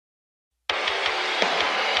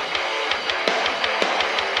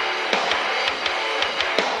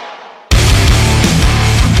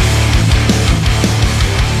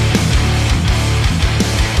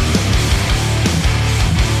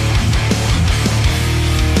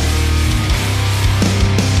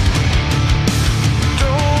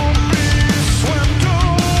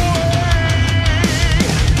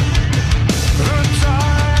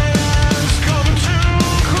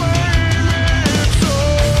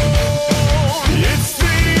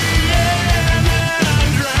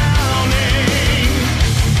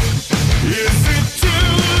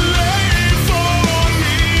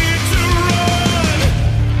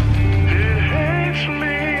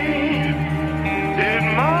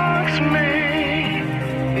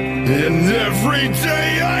And every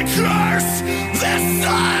day I curse the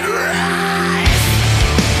sunrise.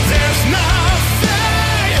 There's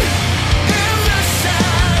nothing in the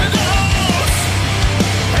shadows,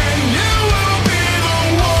 and you will be the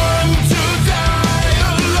one to die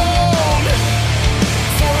alone.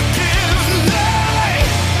 Forgive me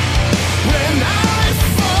when I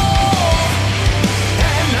fall,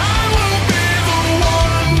 and I will be the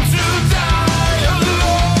one to die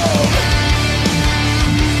alone.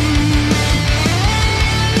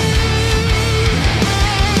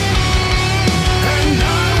 And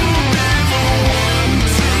I will be the one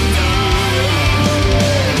to die alone.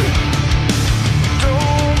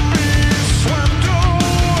 Don't be swept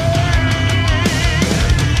away.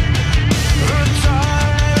 The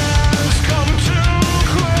tide has come to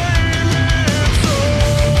claim its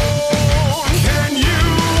own. Can you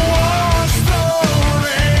wash the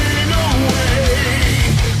rain away?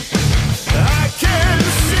 I can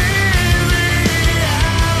see the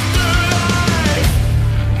afterlife.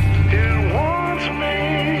 It wants me,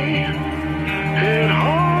 it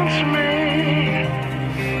haunts me,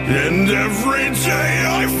 and every day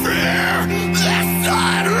I fear the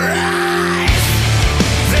sunrise.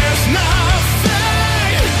 There's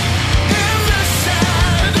nothing in the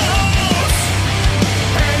shadows,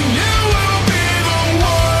 and you will be the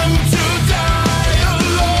one to die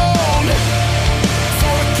alone.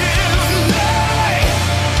 Forgive me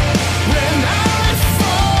when I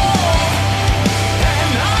fall,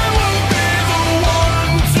 and I will be the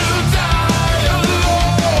one to die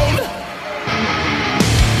alone.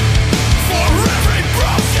 For every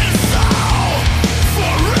broken soul,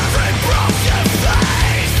 for every broken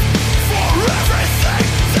face, for everything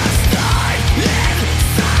that's died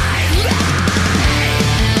inside me.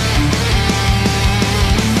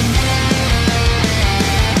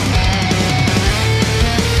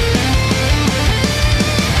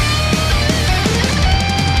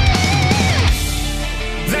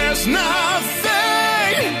 There's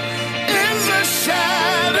nothing in the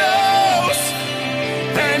shadows,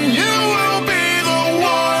 and you will be the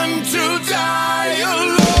one to die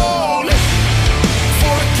alone.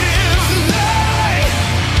 Forgive me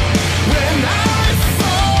when I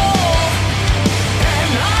fall,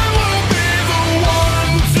 and I will be the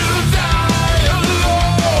one to die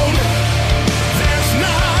alone. There's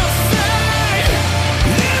nothing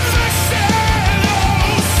in the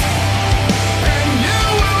shadows, and you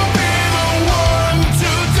will be the one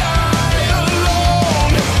to die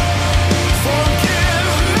alone.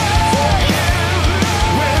 Forgive me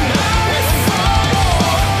when I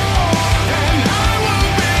fall, and I will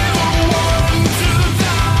be the one to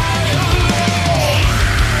die alone.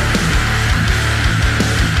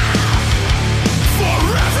 For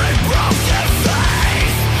every broken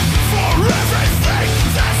face, for everything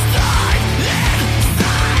that's died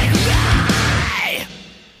inside me.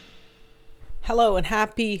 Hello and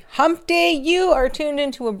happy hump day. You are tuned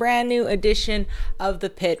into a brand new edition of The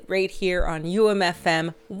Pit right here on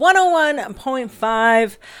UMFM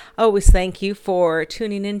 101.5. Always thank you for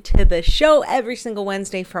tuning into the show every single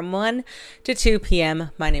Wednesday from 1 to 2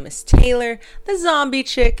 p.m. My name is Taylor, the zombie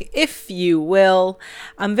chick, if you will.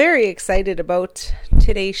 I'm very excited about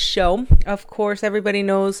today's show. Of course, everybody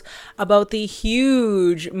knows about the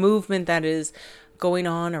huge movement that is going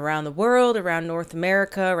on around the world, around North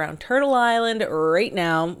America, around Turtle Island right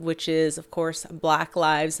now, which is, of course, Black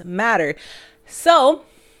Lives Matter. So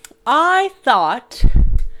I thought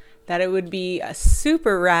that it would be a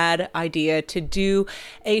super rad idea to do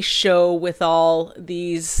a show with all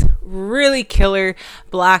these really killer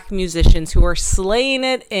Black musicians who are slaying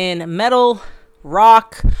it in metal,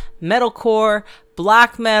 rock, metalcore,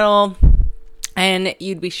 black metal, and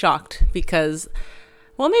you'd be shocked because,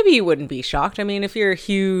 well, maybe you wouldn't be shocked. I mean, if you're a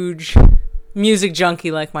huge music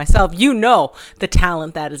junkie like myself, you know the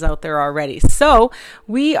talent that is out there already. So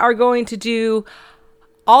we are going to do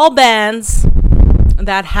all bands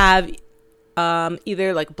that have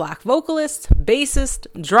either like Black vocalists, bassists,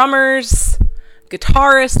 drummers,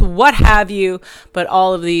 guitarists, what have you, but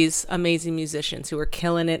all of these amazing musicians who are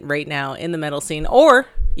killing it right now in the metal scene, or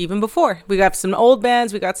even before. We got some old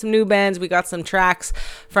bands, we got some new bands, we got some tracks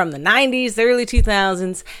from the 90s, the early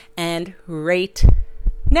 2000s, and right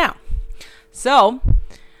now. So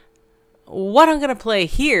what I'm going to play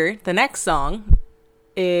here, the next song,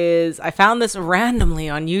 is I found this randomly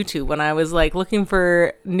on YouTube when I was like looking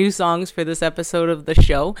for new songs for this episode of the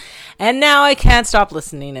show, and now I can't stop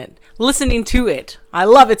listening to it. I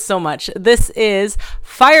love it so much. This is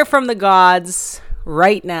Fire from the Gods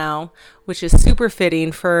right now, which is super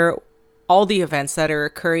fitting for all the events that are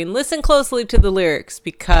occurring. Listen closely to the lyrics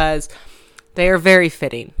because they are very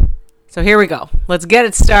fitting. So here we go. Let's get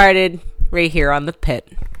it started right here on The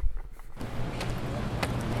Pit.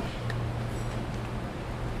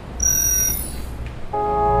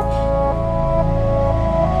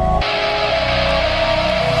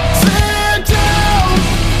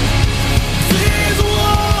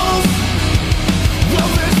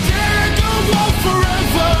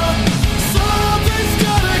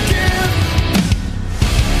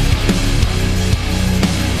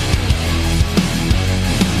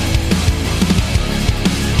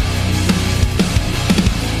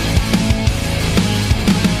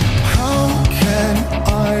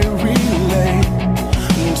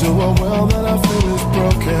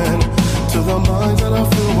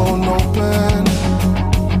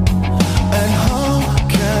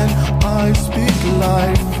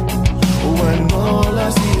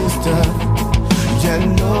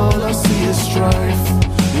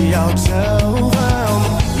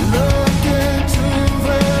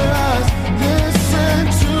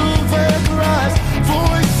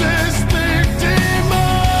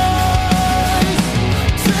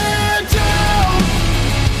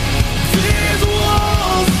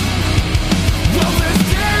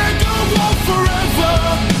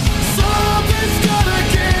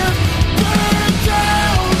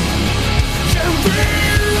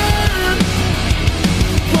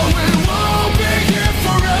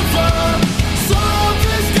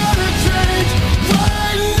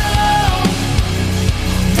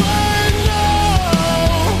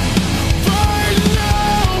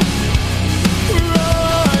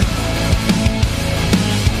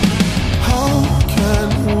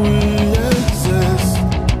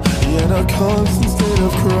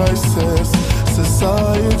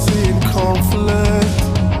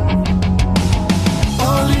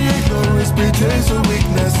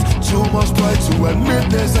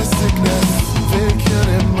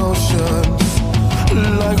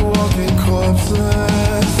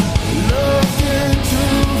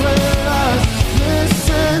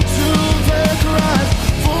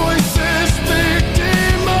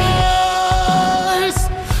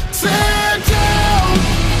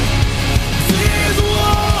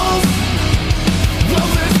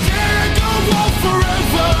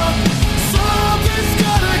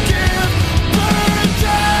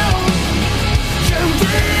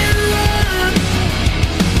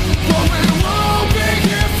 What we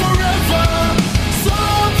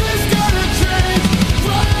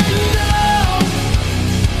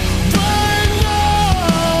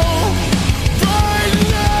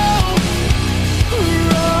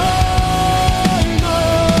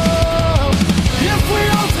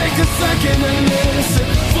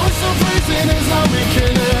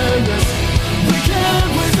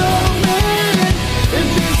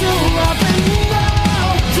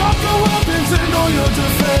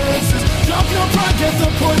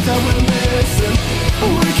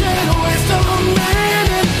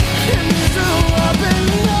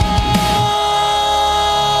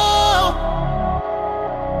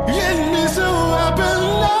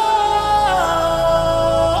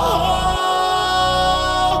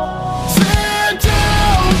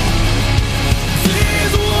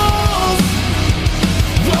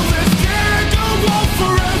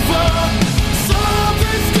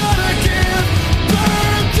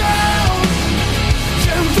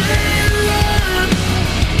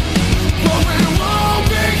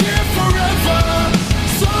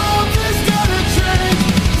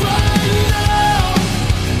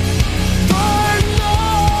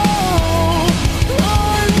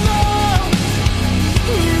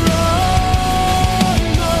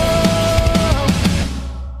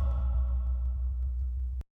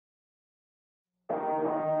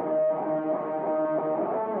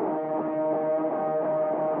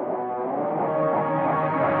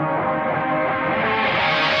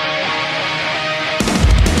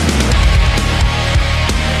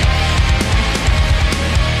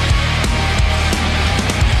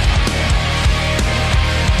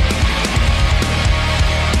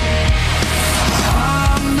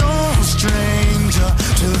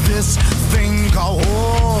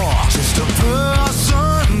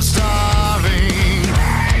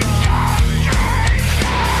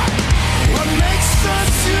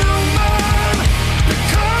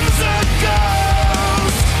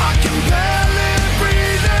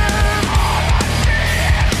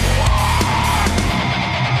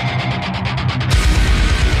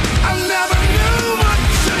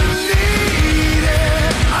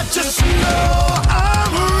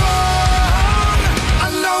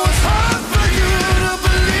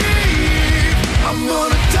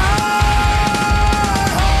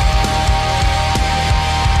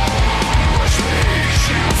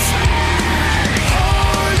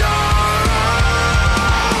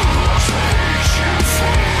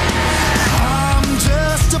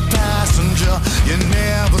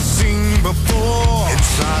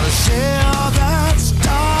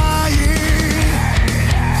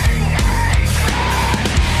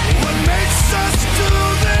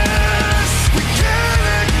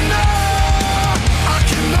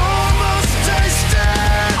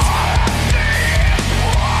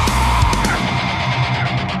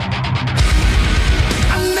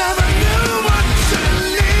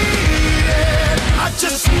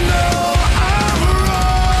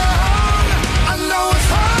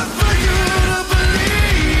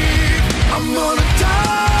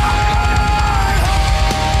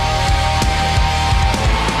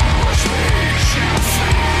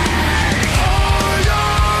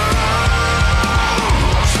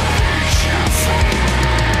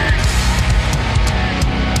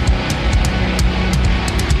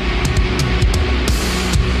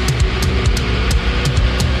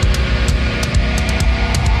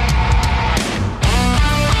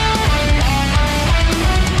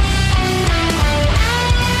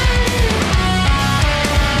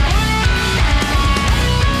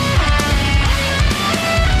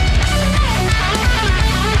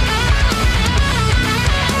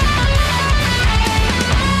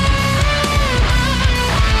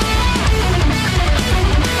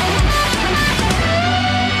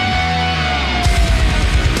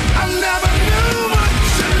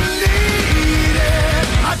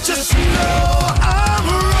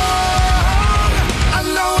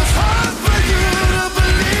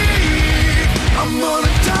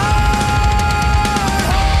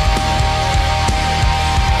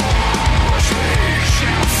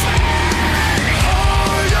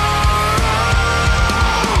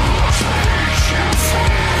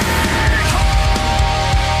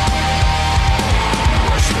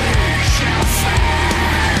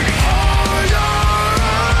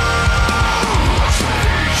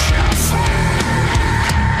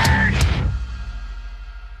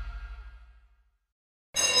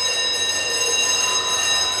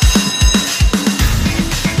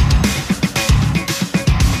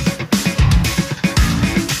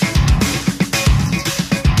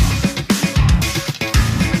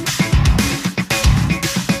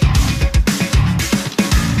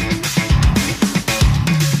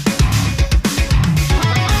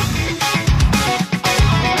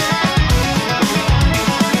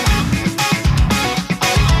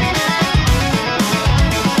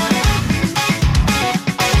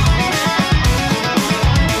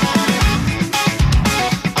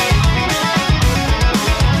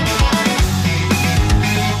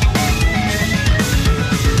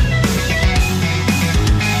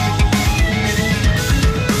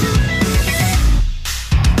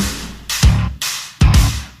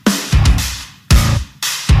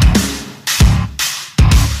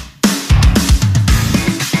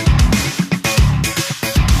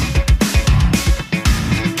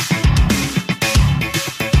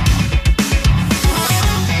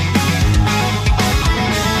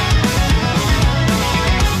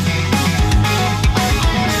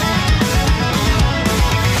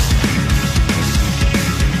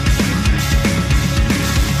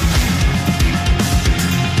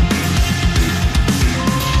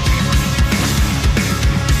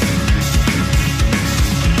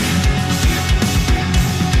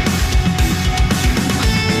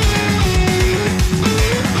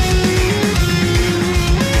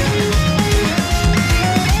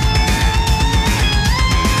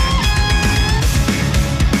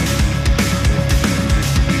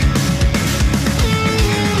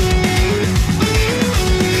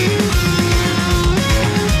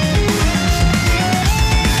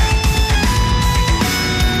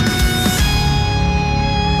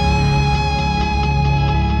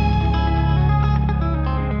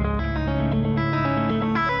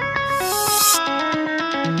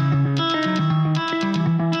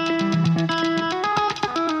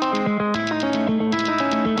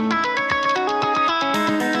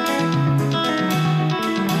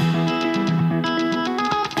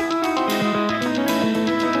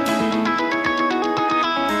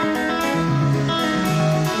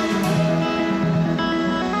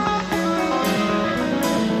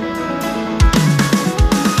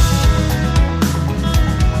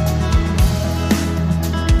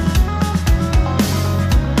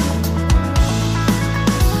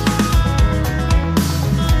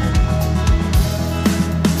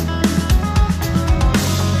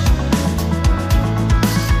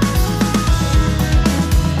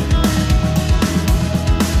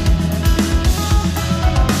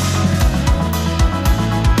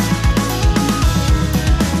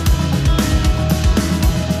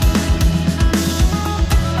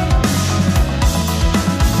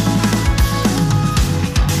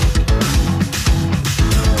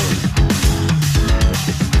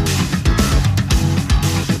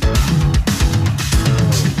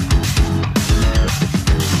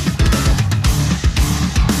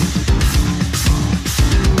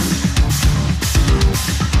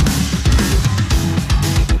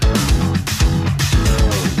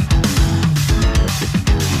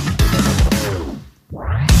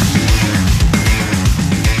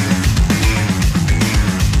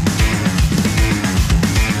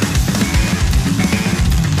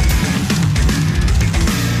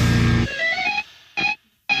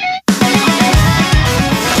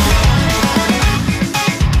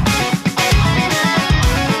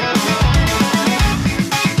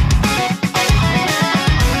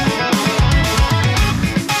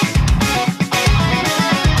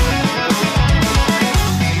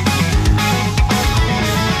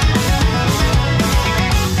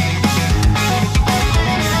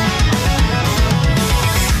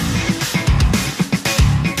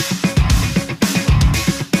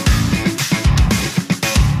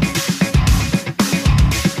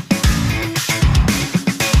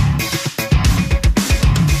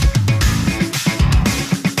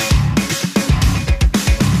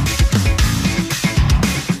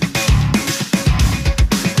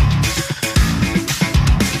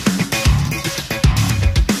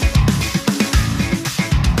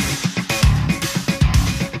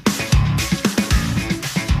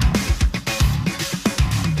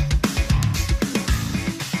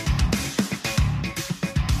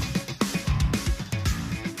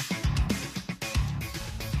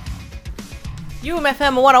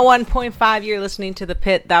UMFM 101.5, you're listening to The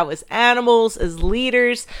Pit. That was Animals as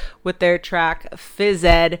Leaders with their track Phys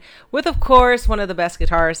Ed, with, of course, one of the best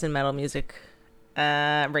guitarists in metal music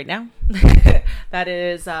right now. That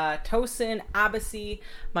is Tosin Abasi.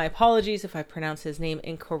 My apologies if I pronounce his name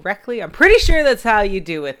incorrectly. I'm pretty sure that's how you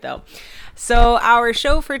do it, though. So our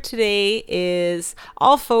show for today is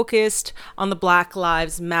all focused on the Black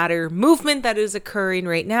Lives Matter movement that is occurring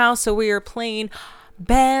right now. So we are playing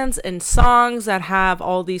bands and songs that have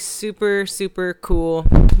all these super, super cool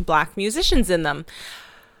black musicians in them.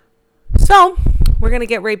 So we're going to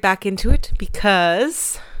get right back into it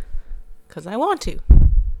because I want to.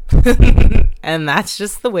 And that's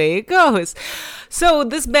just the way it goes. So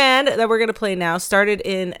this band that we're going to play now started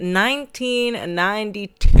in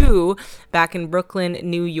 1992 back in Brooklyn,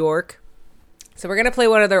 New York. So we're going to play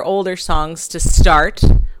one of their older songs to start,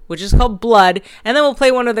 which is called Blood, and then we'll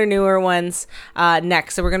play one of their newer ones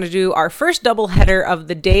next. So we're going to do our first double header of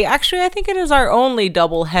the day. Actually, I think it is our only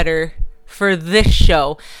double header for this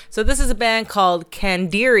show. So this is a band called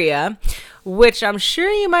Candiria, which I'm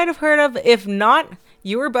sure you might have heard of. If not,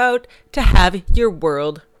 you're about to have your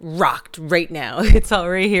world rocked right now. It's all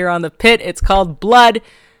right here on The Pit. It's called Blood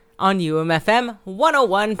on UMFM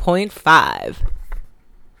 101.5.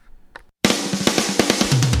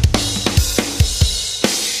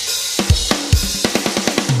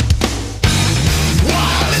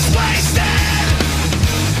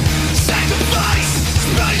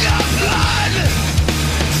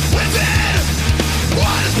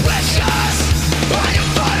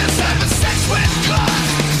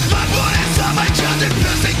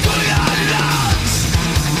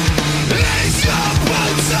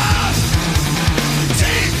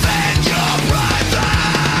 Deep in your brain.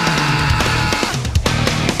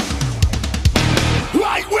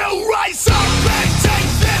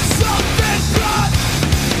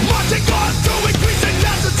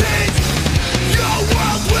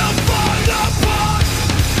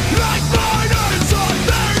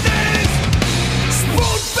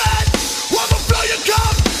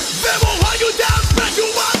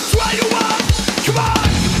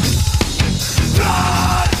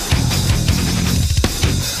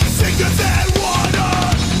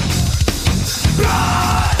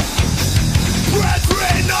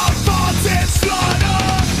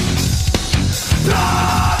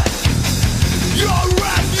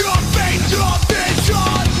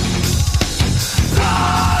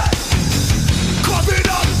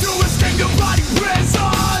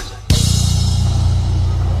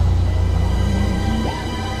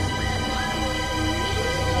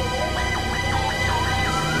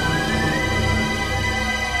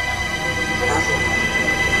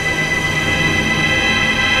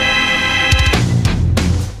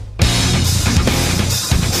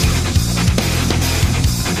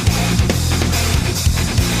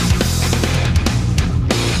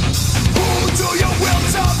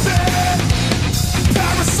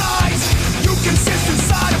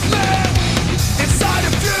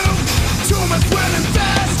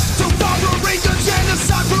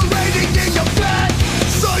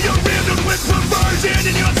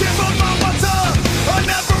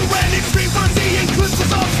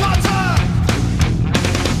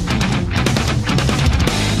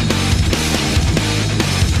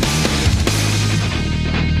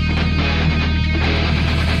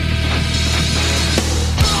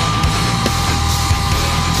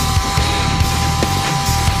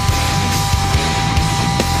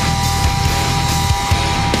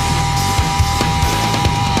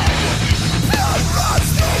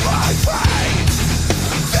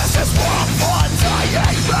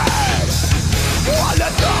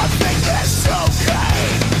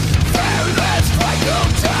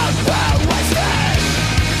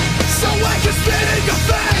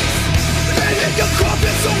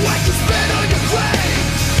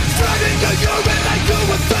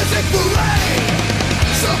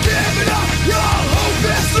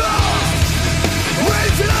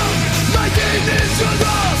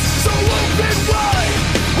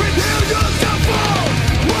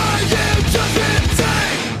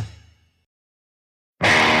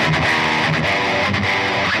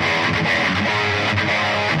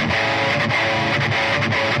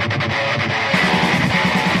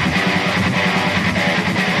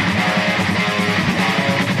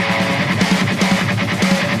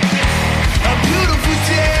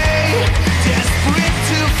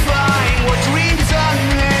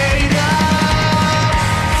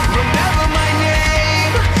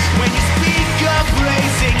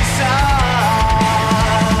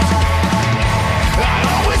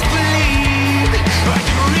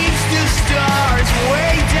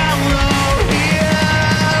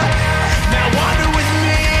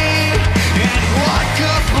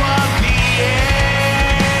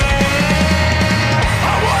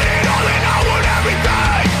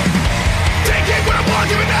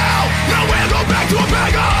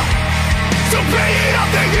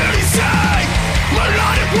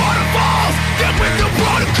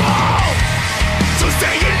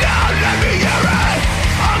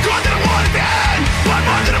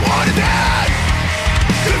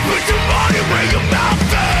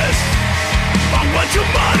 your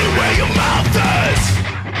money where your mouth is.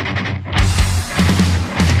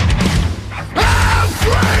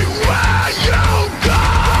 Everywhere you go,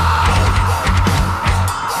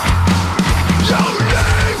 you leave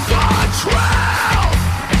a trail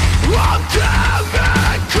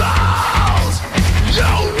of chemicals.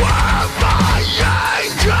 You were my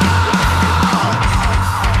angel.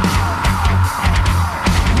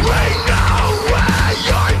 We know where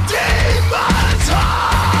your demons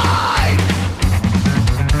hide.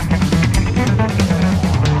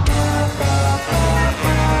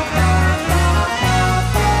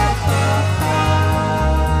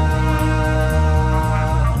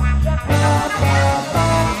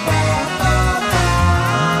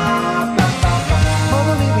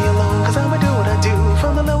 Mama, leave me alone, cause I'ma do what I do.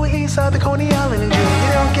 From the Lower East Side, the Coney Island and June.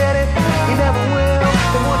 You don't get it, you never will.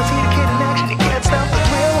 They wanna see the kid in action, you can't stop the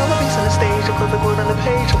thrill. I'm a beast on the stage, a perfect word on the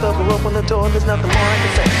page. I'll cover up on the door, there's nothing more I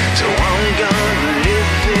can say. So I'm gonna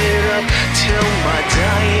live it up till my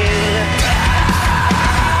dying.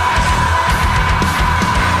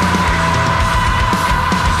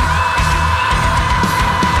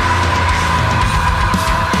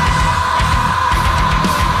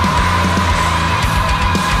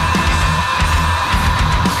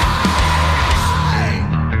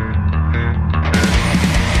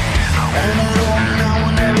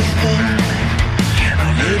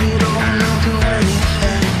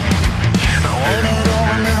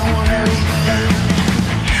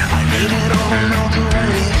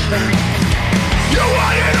 You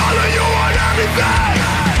want it all and you want everything.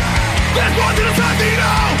 There's more to the time you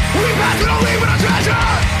know. We pass it on, leaving a treasure.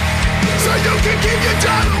 So you can keep your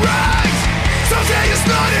diamond rings. Some say it's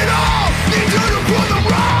not at all. Need you to prove them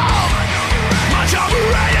wrong. My job is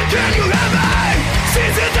ready, can you hear me?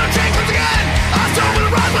 Seasons don't change once again. I start with a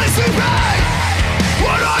rise by sleeping.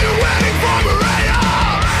 What are you waiting for, Maria?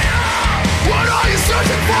 What are you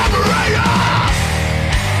searching for, Maria?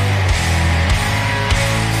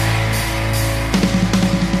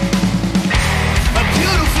 A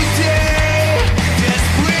beautiful day,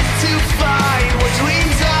 desperate to find what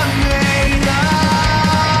dreams are made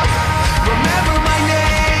of. Remember my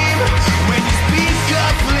name when you speak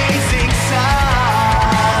of blazing signs.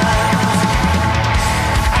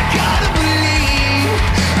 I gotta believe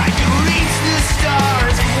I can reach the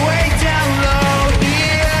stars from way down low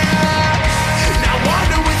here. Now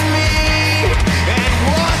wander with me and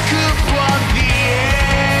walk above the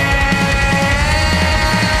air.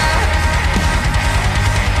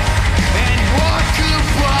 And walk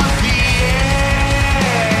above the air.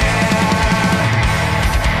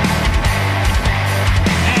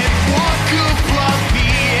 And walk above the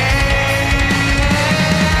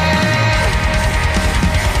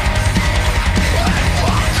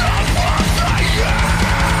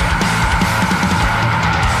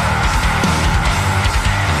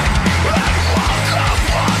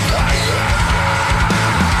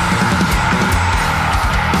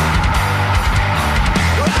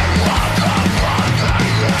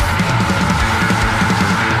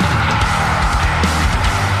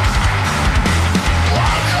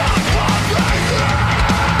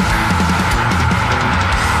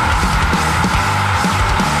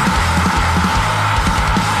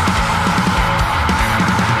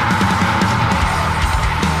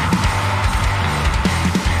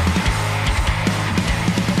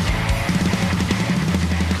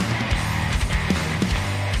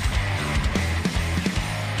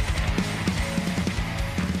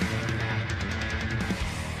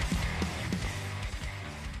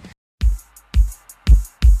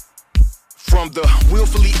From the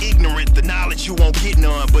willfully ignorant, the knowledge you won't get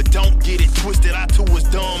none. But don't get it twisted, I too was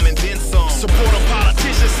dumb and then some. Support a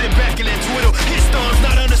politician, sit back and then twiddle his thumbs,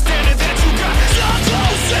 not understanding that you got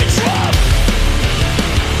Zoltan syndrome.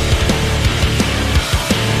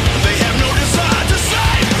 They have no desire to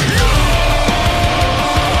save you.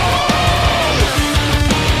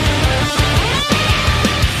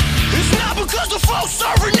 It's not because the folks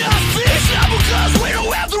serving us. It's not because we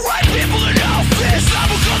don't have the right people in office. It's not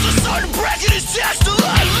because a certain bracket is just a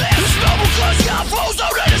lot less. It's not because y'all folks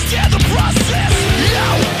don't understand the process. Yo,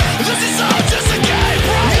 this is all just a game,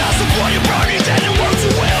 bro. Y'all support your bronies and it works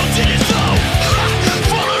well, did it though?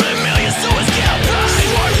 Following millions to his campaign.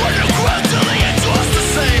 Sword for the crowd till they endorse the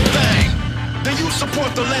same thing. Then you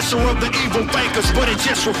support the lesser of the evil bankers, but it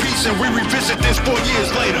just repeats and we revisit this 4 years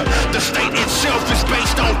later. The state itself is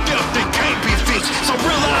based on theft and can't be fixed. So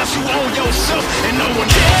realize you own yourself and no one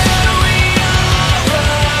else.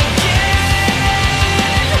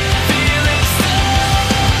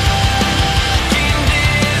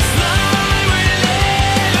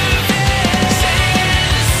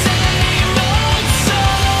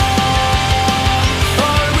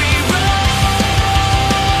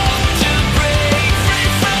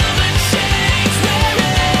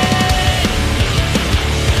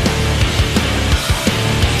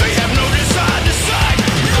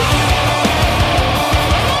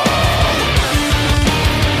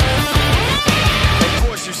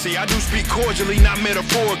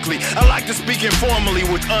 metaphorically. I like to speak informally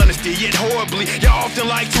with honesty, yet horribly. Y'all often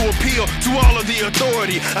like to appeal to all of the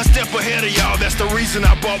authority. I step ahead of y'all, that's the reason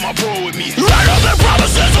I brought my bro with me. I know the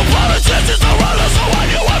promises of politicians are runners, so I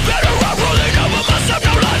knew I'm better off ruling over myself.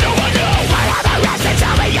 No lie, no I know. I have a rest to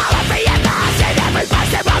tell me all of the advice in every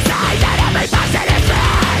possible side and every positive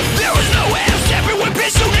thing. There is no way of stepping with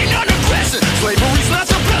peace, shooting non-aggression. Slavery's not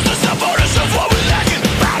the business of ownership, what we're lacking.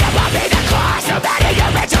 Right above me the course, no matter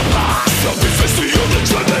your mental boss. Something fits to you, the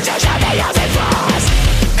truth, but just show me how it was.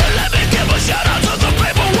 And let me give a shout out to the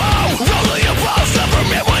people, whoa. Rolling your balls up from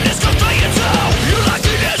me when it's come through your toe. You like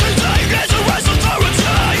it as a day, there's a rise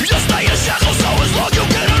authority. Just stay in shackles, so as long you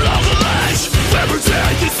get along the ledge. Every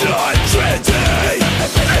day is not trendy.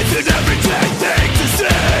 It's an everyday thing to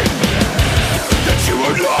say that you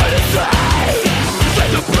are not a thing. Let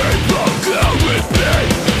the people go with me.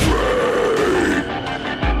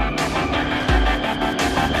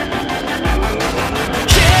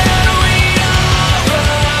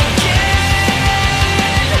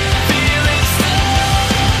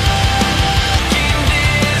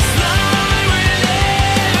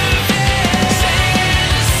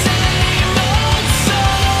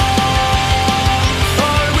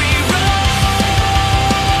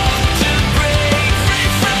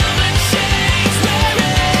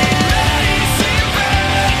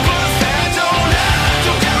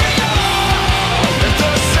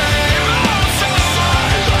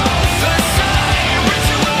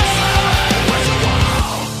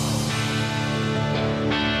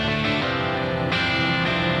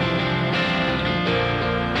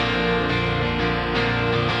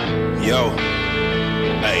 Yo,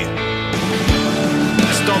 hey,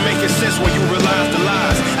 this don't make sense when you realize the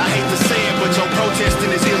lies. I hate to say it, but your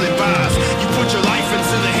protesting is ill-advised. You put your life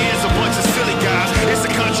into the hands of a bunch of silly guys. It's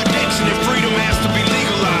a contradiction if freedom has to be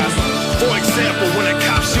legalized. For example, when a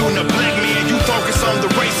cop shooting a black man, you focus on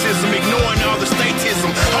the racism, ignoring all the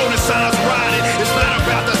statism. Holding signs, riding, it's not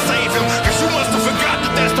about to save him, cause you must have forgot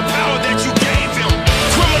that that's the power that you gave him.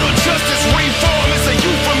 Criminal justice reform is a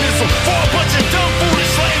euphemism for a bunch of dumb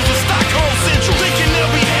foolish slaves with Stockholm Central, thinking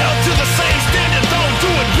they'll be held to the same standard. Don't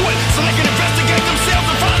do it, so they can investigate themselves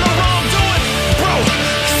and find no wrongdoing. Bro,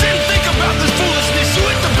 sit and think about this foolishness. You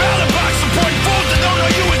hit the ballot box supporting fools that don't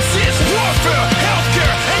know you exist. Warfare,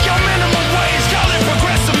 healthcare, and your minimum wage. Call it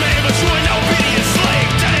progressive, man, but you an obedient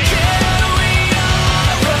slave. Dang.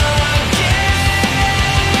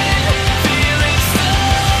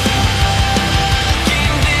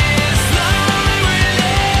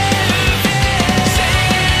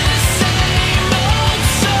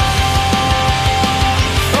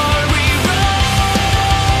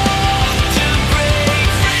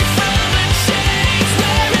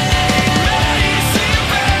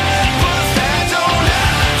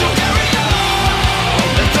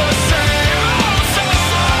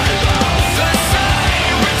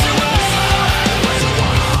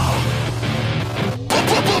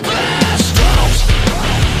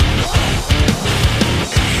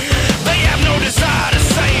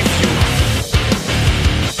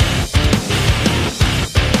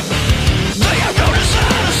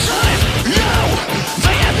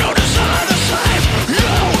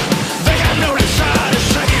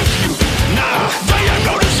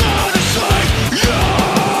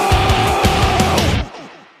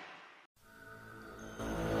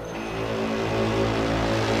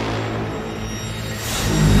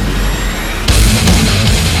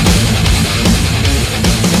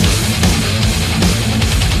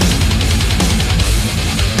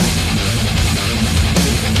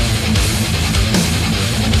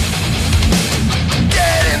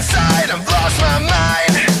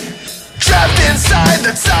 The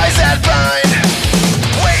ties that bind,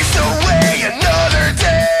 waste away another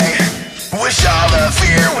day. Wish all the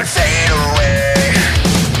fear would fade away.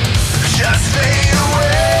 Just fade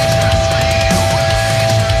away.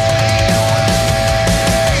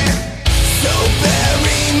 So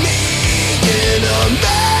bury me in a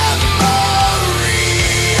memory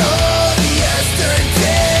of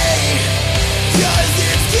yesterday, 'cause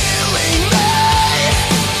it's killing me.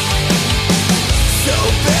 So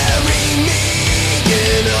bury me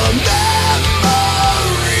in a memory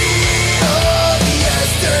of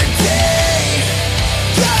yesterday,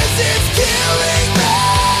 'cause it's killing me.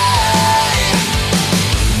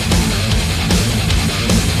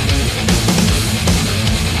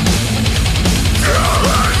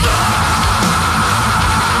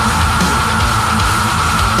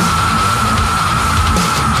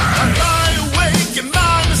 Lie awake in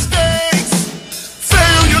my mistakes,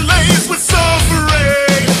 failure laced with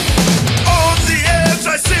suffering. On the edge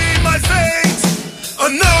I see my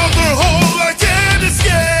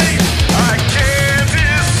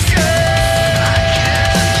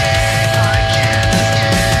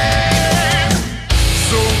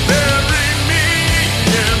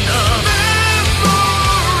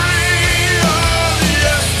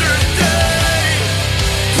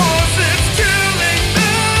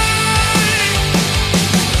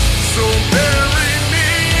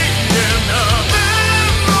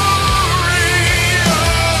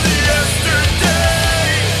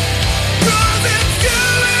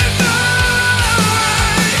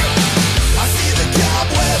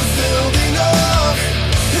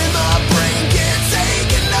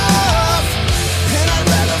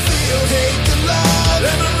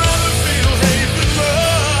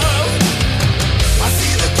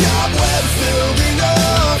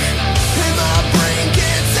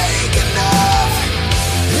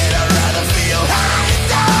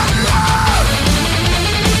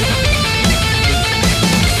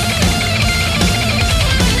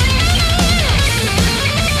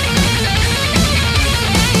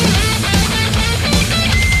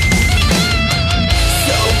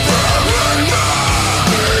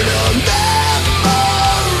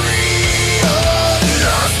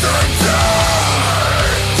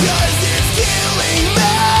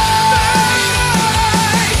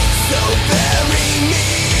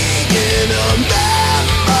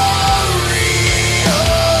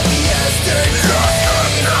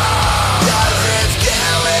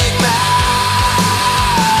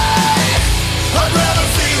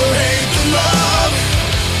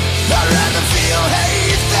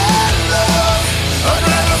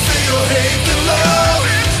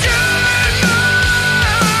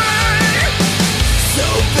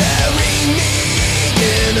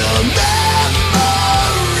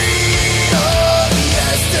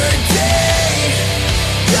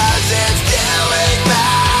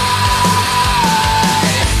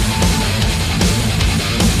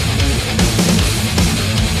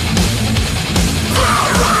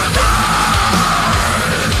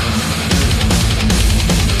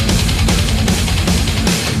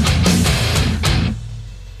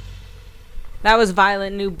That was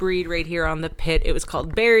Violent New Breed right here on The Pit. It was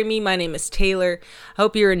called Bury Me. My name is Taylor. I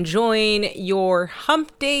hope you're enjoying your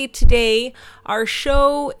hump day today. Our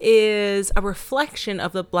show is a reflection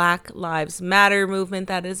of the Black Lives Matter movement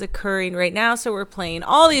that is occurring right now. So we're playing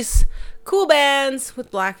all these cool bands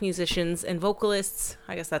with black musicians and vocalists.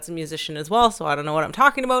 I guess that's a musician as well, so I don't know what I'm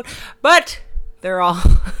talking about. But they're all...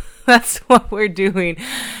 that's what we're doing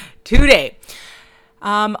today.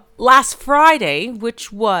 Last Friday,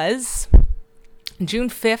 which was June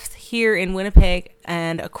 5th here in Winnipeg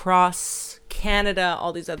and across Canada,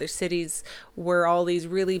 all these other cities, were all these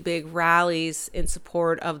really big rallies in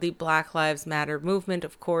support of the Black Lives Matter movement,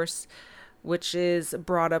 of course, which is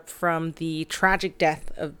brought up from the tragic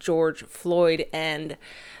death of George Floyd. And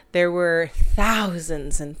there were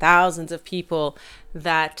thousands and thousands of people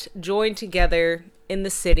that joined together in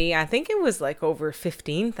the city. I think it was like over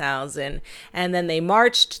 15,000. And then they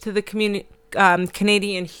marched to the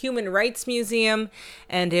Canadian Human Rights Museum,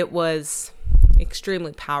 and it was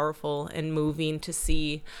extremely powerful and moving to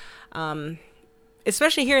see,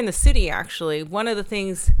 especially here in the city. Actually, one of the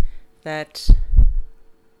things that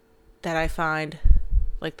I find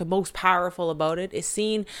like the most powerful about it is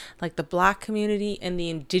seeing like the Black community and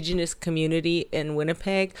the Indigenous community in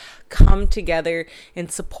Winnipeg come together in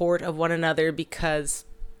support of one another, because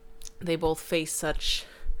they both face such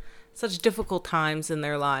difficult times in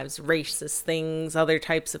their lives, racist things, other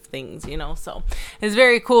types of things, you know. So it's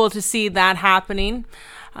very cool to see that happening.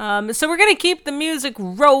 So we're going to keep the music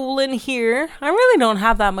rolling here. I really don't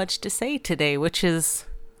have that much to say today, which is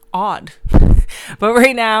odd. But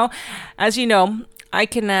right now, as you know, I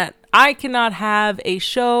cannot have a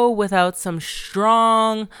show without some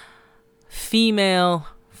strong female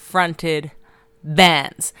fronted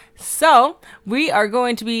bands. So we are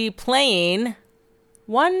going to be playing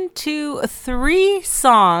 1, 2, 3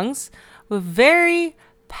 songs with very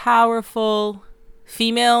powerful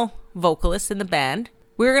female vocalists in the band.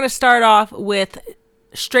 We're going to start off with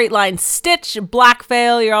Straight Line Stitch, Black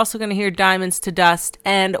Veil. You're also going to hear Diamonds to Dust,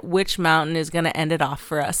 and Witch Mountain is going to end it off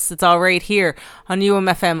for us. It's all right here on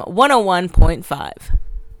UMFM 101.5.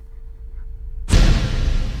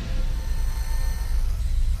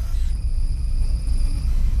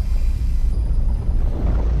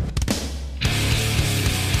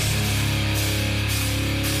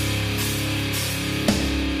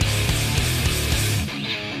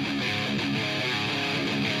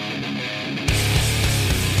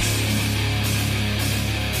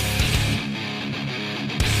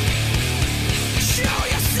 Show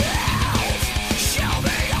yourself, show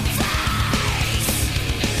me your face.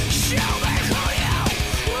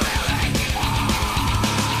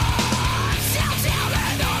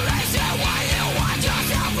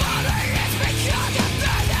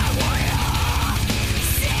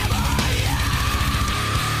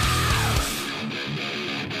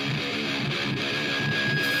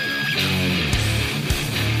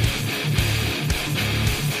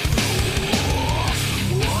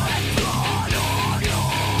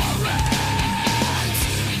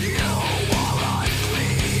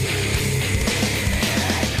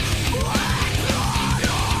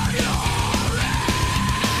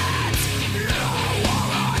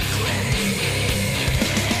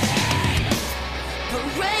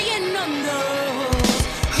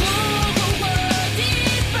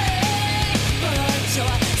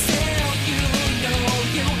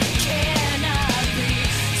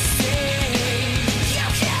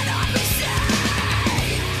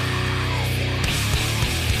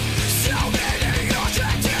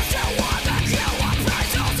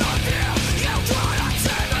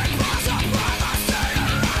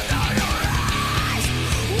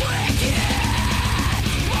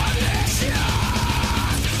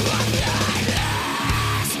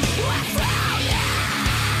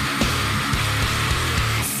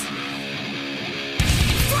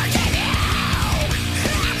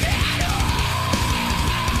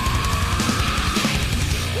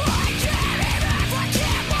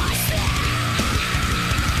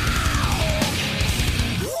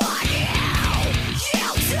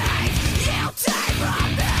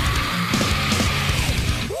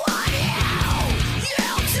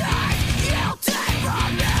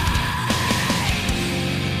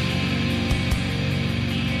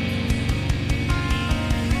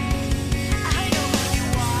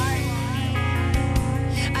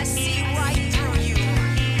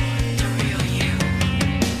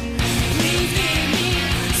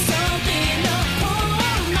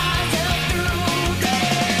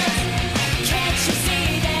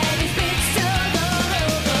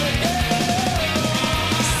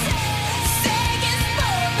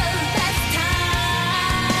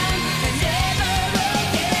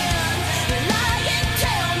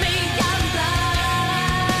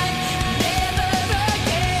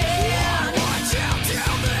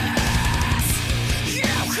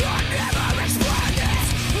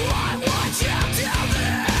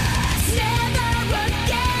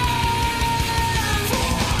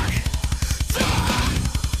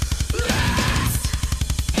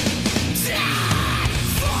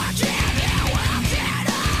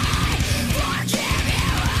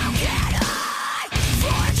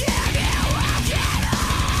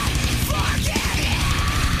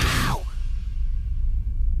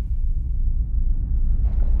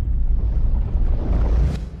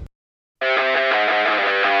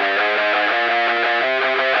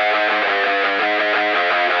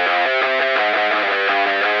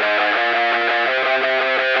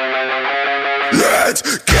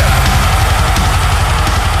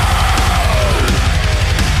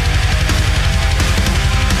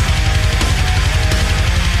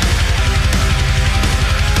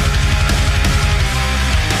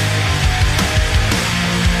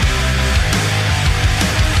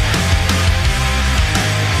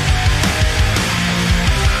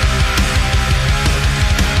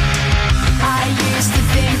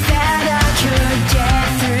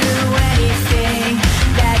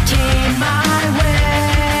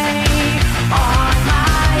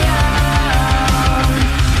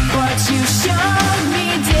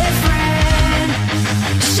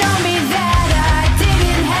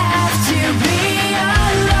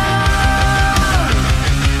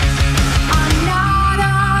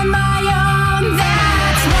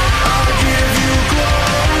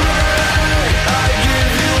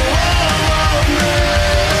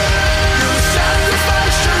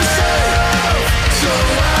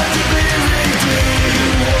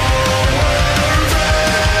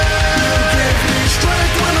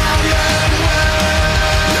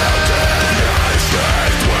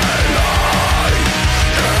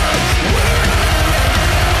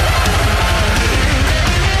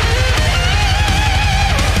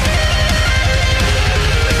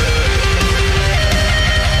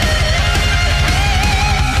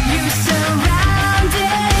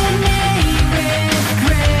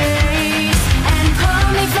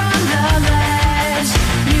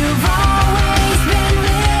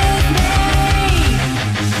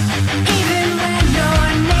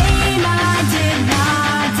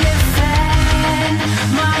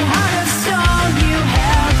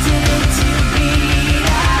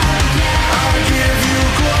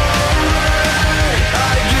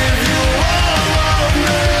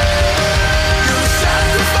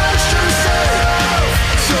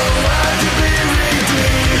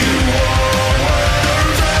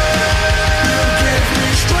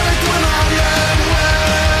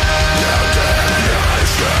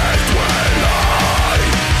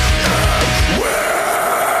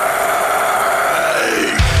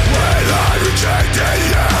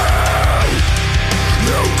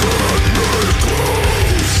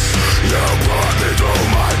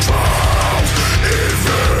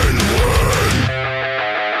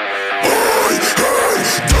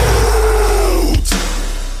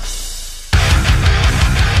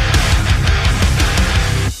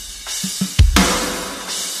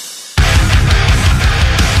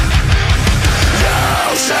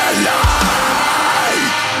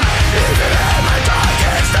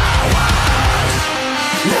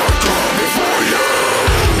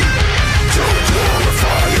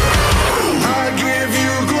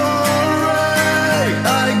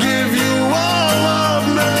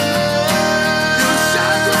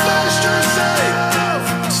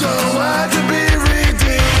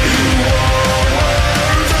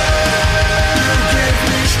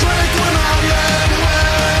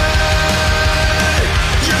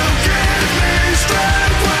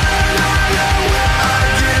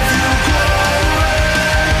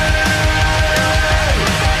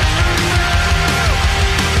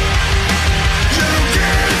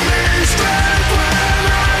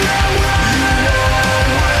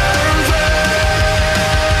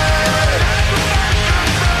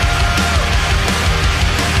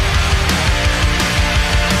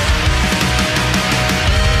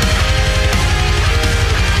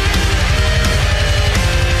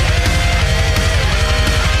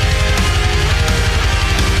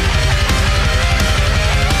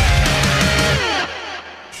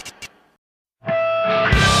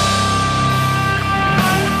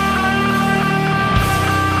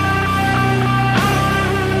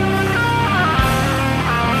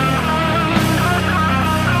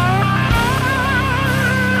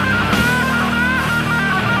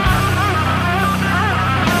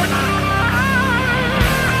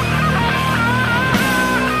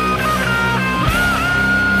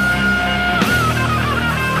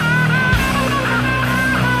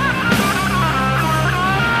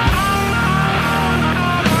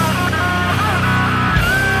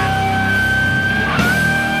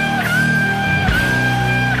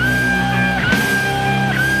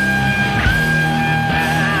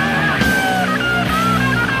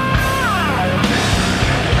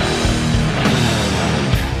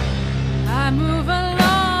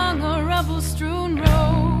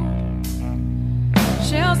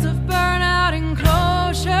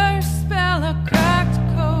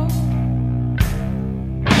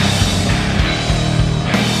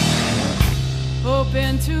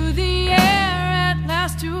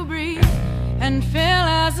 and fill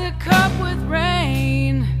as a cup with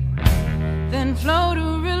rain, then flow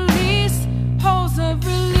to release holes of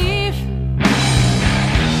relief.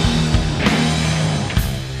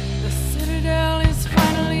 The citadel is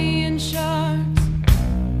finally in shards.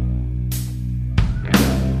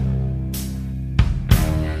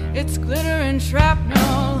 Its glitter and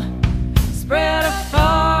shrapnel spread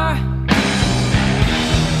afar,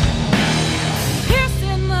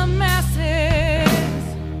 piercing the masses,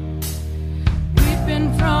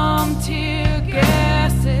 weeping from tear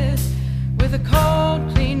gases, with a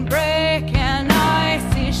cold, clean break and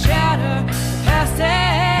icy shatter passes.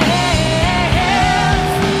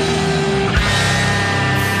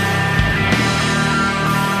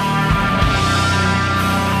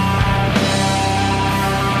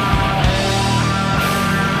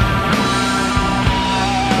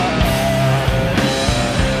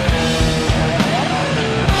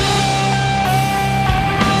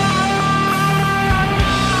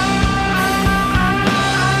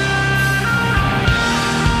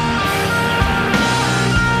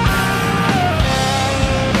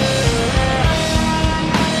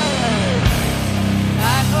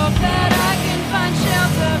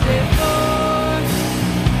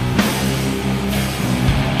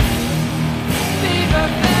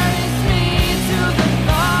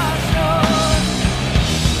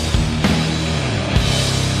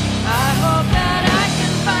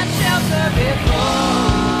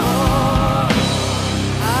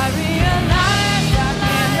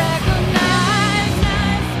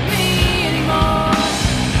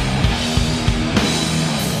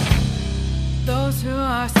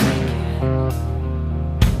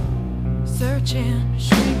 Searching,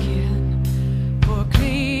 shrinking for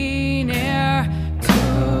clean air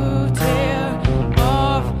to tear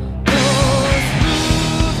off those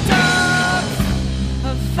rooftops,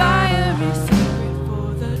 a fiery secret for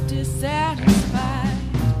the dissatisfied,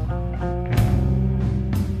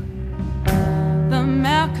 the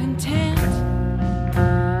malcontent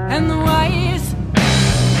and the wise.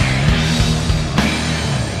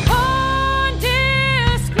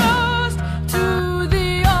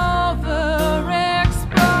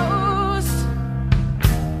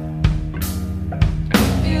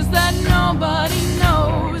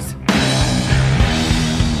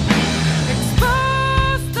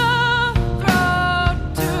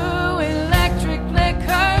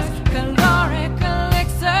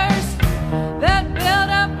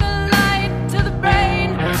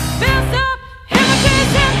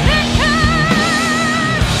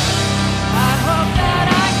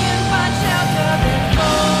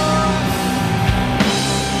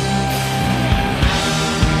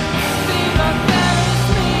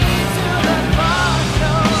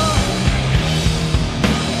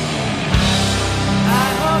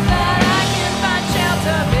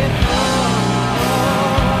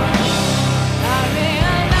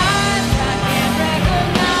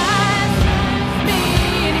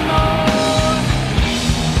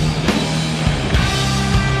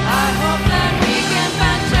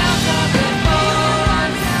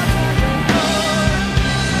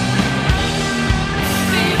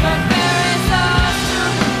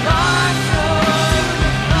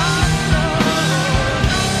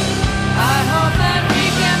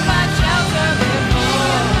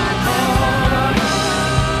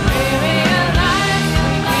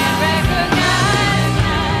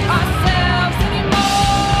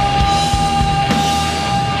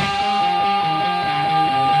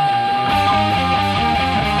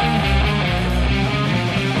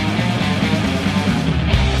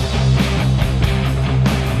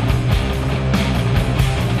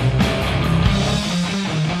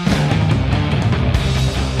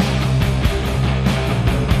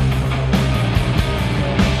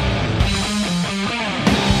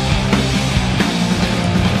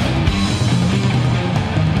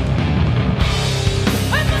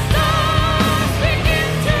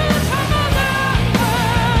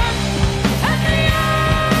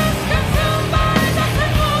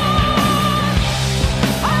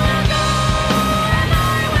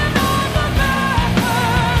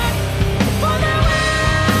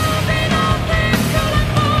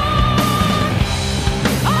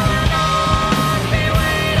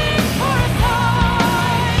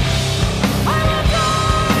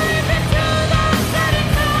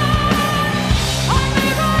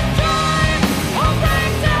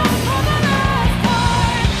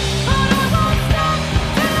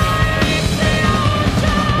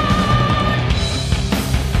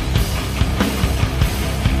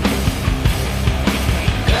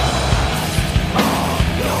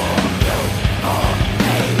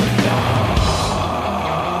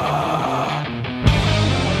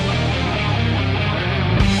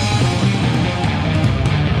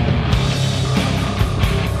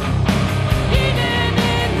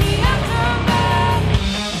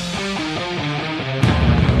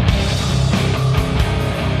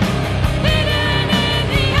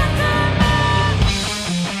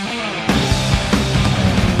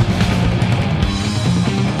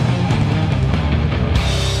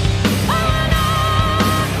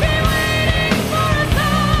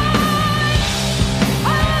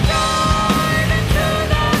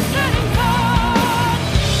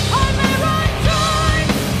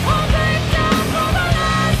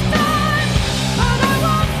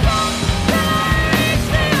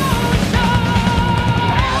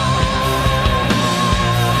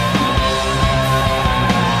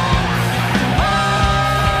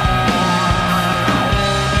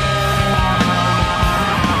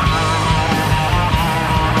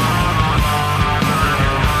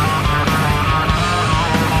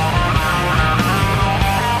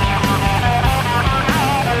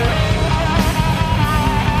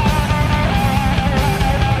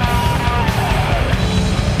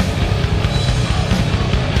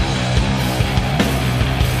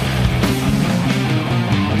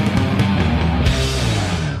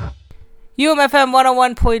 UMFM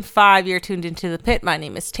 101.5, you're tuned into The Pit. My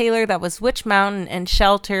name is Taylor. That was Witch Mountain and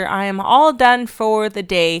Shelter. I am all done for the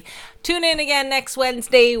day. Tune in again next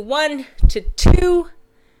Wednesday, 1 to 2.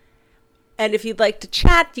 And if you'd like to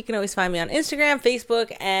chat, you can always find me on Instagram,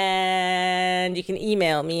 Facebook, and you can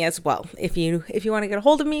email me as well. If you want to get a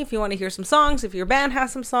hold of me, if you want to hear some songs, if your band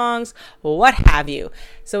has some songs, what have you.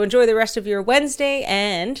 So enjoy the rest of your Wednesday,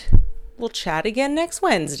 and we'll chat again next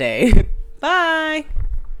Wednesday. Bye.